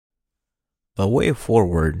The way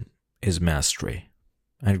forward is mastery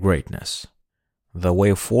and greatness. The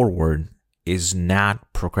way forward is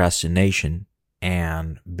not procrastination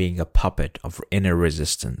and being a puppet of inner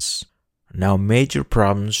resistance. Now, major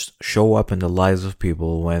problems show up in the lives of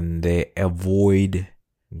people when they avoid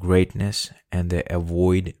greatness and they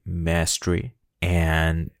avoid mastery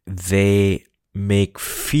and they make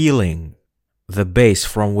feeling the base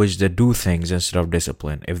from which they do things instead of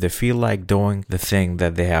discipline. If they feel like doing the thing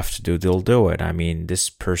that they have to do, they'll do it. I mean, this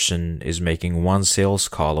person is making one sales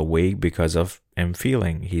call a week because of him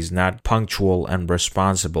feeling. He's not punctual and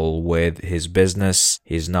responsible with his business.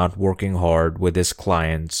 He's not working hard with his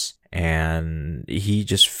clients. And he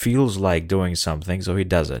just feels like doing something, so he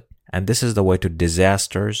does it. And this is the way to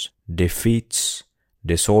disasters, defeats,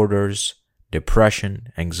 disorders, depression,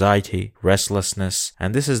 anxiety, restlessness,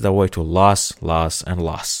 and this is the way to loss, and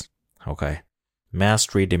loss. Okay?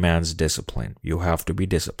 Mastery demands discipline. You have to be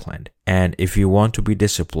disciplined. And if you want to be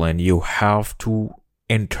disciplined, you have to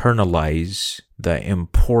internalize the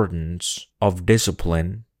importance of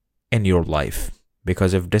discipline in your life.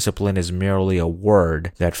 Because if discipline is merely a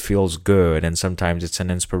word that feels good and sometimes it's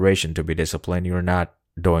an inspiration to be disciplined, you're not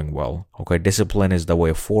doing well. Okay, discipline is the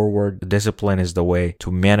way forward. Discipline is the way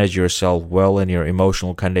to manage yourself well in your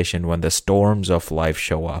emotional condition when the storms of life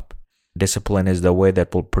show up. Discipline is the way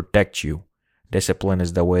that will protect you. Discipline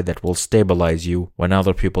is the way that will stabilize you when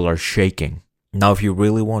other people are shaking. Now, if you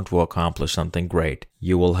really want to accomplish something great,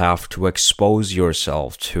 you will have to expose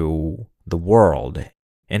yourself to the world.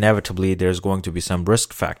 Inevitably, there's going to be some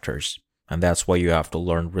risk factors, and that's why you have to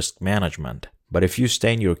learn risk management. But if you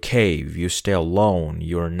stay in your cave, you stay alone,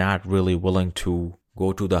 you're not really willing to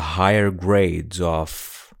go to the higher grades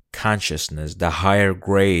of consciousness, the higher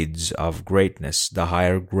grades of greatness, the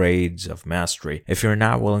higher grades of mastery. If you're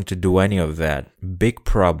not willing to do any of that, big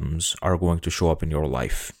problems are going to show up in your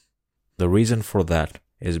life. The reason for that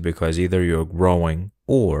is because either you're growing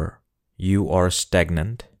or you are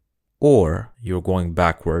stagnant, or you're going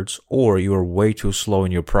backwards, or you're way too slow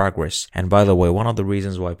in your progress. And by the way, one of the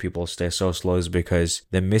reasons why people stay so slow is because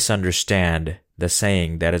they misunderstand the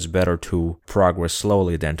saying that it's better to progress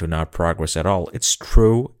slowly than to not progress at all. It's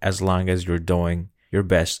true as long as you're doing your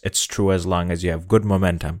best. It's true as long as you have good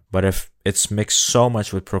momentum. But if it's mixed so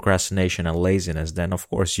much with procrastination and laziness, then of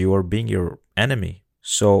course you are being your enemy.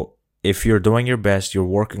 So if you're doing your best, you're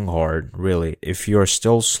working hard, really. If you're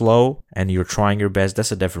still slow and you're trying your best,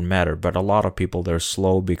 that's a different matter. But a lot of people, they're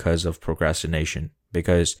slow because of procrastination.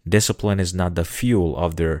 Because discipline is not the fuel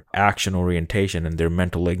of their action orientation and their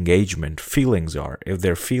mental engagement. Feelings are. If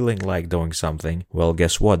they're feeling like doing something, well,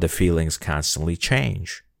 guess what? The feelings constantly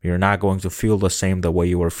change. You're not going to feel the same the way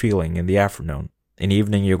you were feeling in the afternoon. In the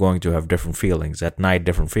evening, you're going to have different feelings. At night,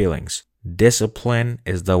 different feelings. Discipline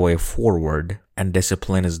is the way forward, and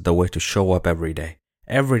discipline is the way to show up every day.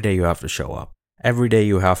 Every day you have to show up. Every day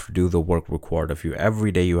you have to do the work required of you.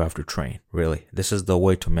 Every day you have to train. Really, this is the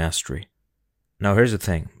way to mastery. Now here's the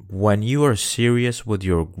thing. When you are serious with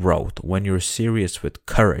your growth, when you're serious with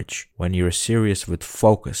courage, when you're serious with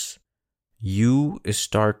focus, you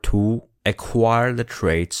start to acquire the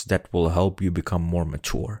traits that will help you become more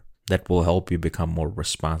mature, that will help you become more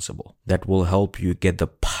responsible, that will help you get the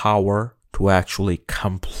power to actually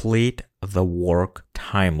complete the work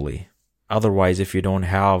timely. Otherwise, if you don't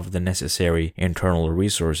have the necessary internal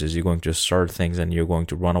resources, you're going to start things and you're going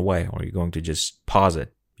to run away, or you're going to just pause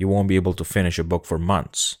it. You won't be able to finish a book for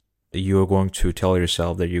months. You're going to tell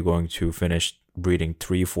yourself that you're going to finish reading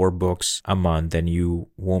 3-4 books a month, and you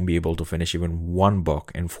won't be able to finish even one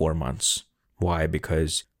book in 4 months. Why?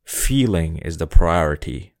 Because feeling is the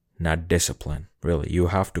priority, not discipline. Really, you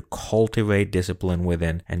have to cultivate discipline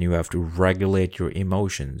within, and you have to regulate your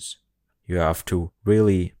emotions. You have to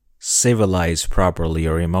really civilize properly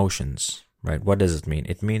your emotions, right? What does it mean?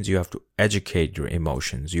 It means you have to educate your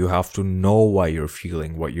emotions. You have to know why you're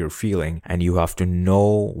feeling what you're feeling, and you have to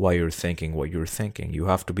know why you're thinking what you're thinking. You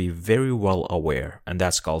have to be very well aware, and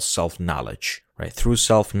that's called self-knowledge, right? Through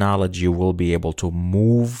self-knowledge, you will be able to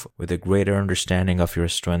move with a greater understanding of your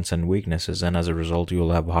strengths and weaknesses, and as a result,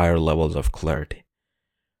 you'll have higher levels of clarity.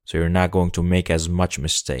 So you're not going to make as much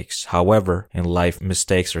mistakes. However, in life,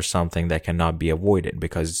 mistakes are something that cannot be avoided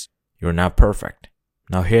because you're not perfect.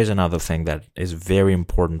 Now, here's another thing that is very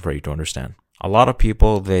important for you to understand. A lot of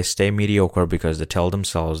people, they stay mediocre because they tell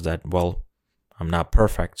themselves that, well, I'm not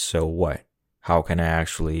perfect, so what? How can I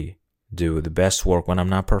actually do the best work when I'm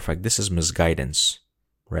not perfect? This is misguidance,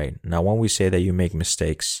 right? Now, when we say that you make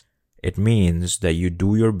mistakes, it means that you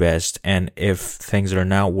do your best, and if things are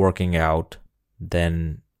not working out,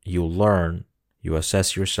 then you learn, you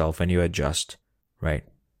assess yourself, and you adjust, right?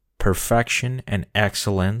 perfection and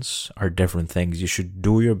excellence are different things. You should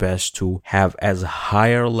do your best to have as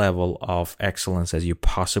higher level of excellence as you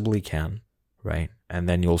possibly can, right? And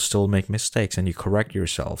then you'll still make mistakes and you correct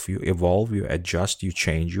yourself. You evolve, you adjust, you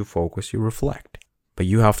change, you focus, you reflect. But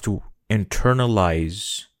you have to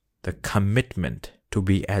internalize the commitment to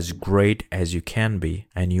be as great as you can be,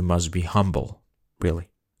 and you must be humble,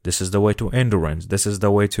 really. This is the way to endurance. This is the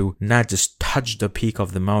way to not just touch the peak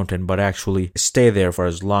of the mountain, but actually stay there for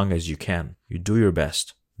as long as you can. You do your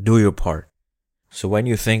best. Do your part. So when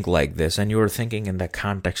you think like this, and you're thinking in the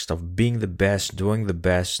context of being the best, doing the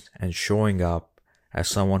best, and showing up as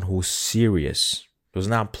someone who's serious, who's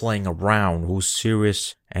not playing around, who's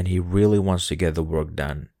serious, and he really wants to get the work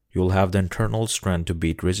done, you'll have the internal strength to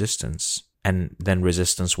beat resistance. And then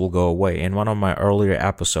resistance will go away. In one of my earlier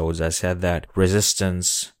episodes, I said that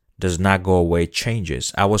resistance does not go away, it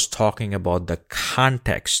changes. I was talking about the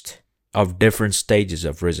context of different stages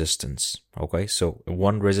of resistance. Okay, so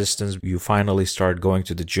one resistance, you finally start going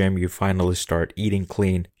to the gym, you finally start eating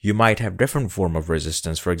clean. You might have different form of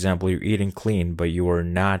resistance. For example, you're eating clean, but you are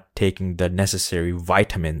not taking the necessary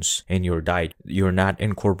vitamins in your diet. You're not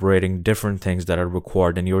incorporating different things that are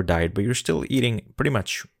required in your diet, but you're still eating pretty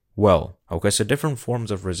much well. Okay, so different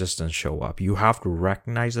forms of resistance show up. You have to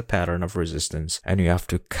recognize the pattern of resistance, and you have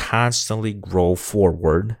to constantly grow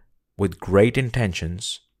forward with great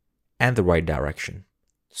intentions and the right direction.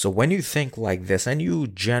 So when you think like this and you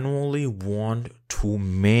genuinely want to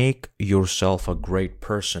make yourself a great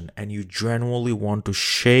person and you genuinely want to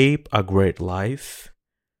shape a great life,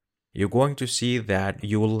 you're going to see that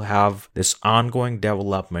you will have this ongoing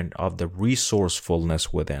development of the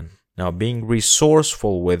resourcefulness within. Now, being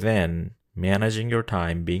resourceful within, managing your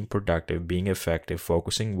time, being productive, being effective,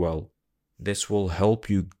 focusing well, this will help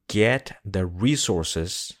you get the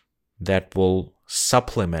resources that will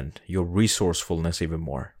supplement your resourcefulness even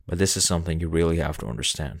more. But this is something you really have to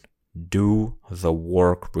understand. Do the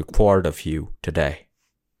work required of you today.